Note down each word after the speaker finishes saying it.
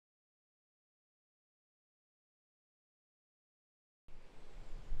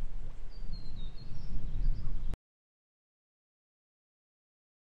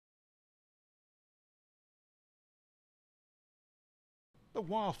The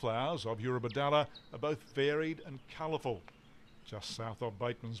wildflowers of Eurobodalla are both varied and colourful. Just south of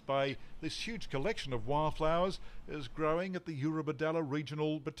Bateman's Bay, this huge collection of wildflowers is growing at the Eurobodalla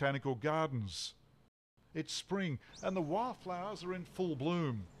Regional Botanical Gardens. It's spring and the wildflowers are in full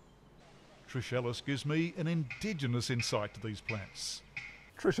bloom. Trish Ellis gives me an indigenous insight to these plants.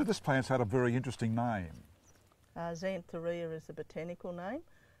 Tricia, this plant's had a very interesting name. Xanthorrhoea is the botanical name.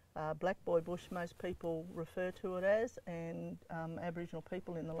 Black boy bush most people refer to it as, and Aboriginal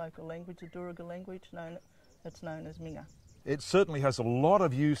people in the local language, the Duriga language, it's known as Minga. It certainly has a lot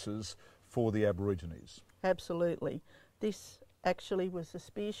of uses for the Aborigines. Absolutely. This actually was the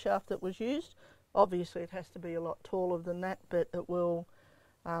spear shaft that was used. Obviously it has to be a lot taller than that, but it will,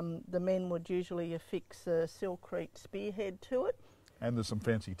 the men would usually affix a silkcrete spearhead to it. And there's some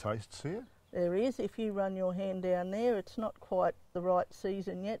fancy tastes here. There is. If you run your hand down there, it's not quite the right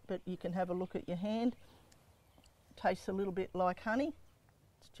season yet, but you can have a look at your hand. It tastes a little bit like honey.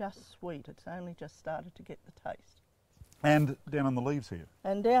 It's just sweet. It's only just started to get the taste. And down on the leaves here.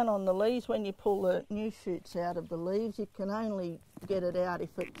 And down on the leaves, when you pull the new shoots out of the leaves, you can only get it out if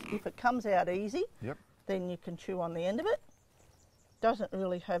it comes out easy. Yep. Then you can chew on the end of it. Doesn't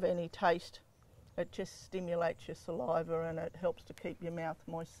really have any taste. It just stimulates your saliva and it helps to keep your mouth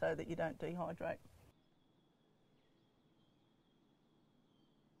moist so that you don't dehydrate.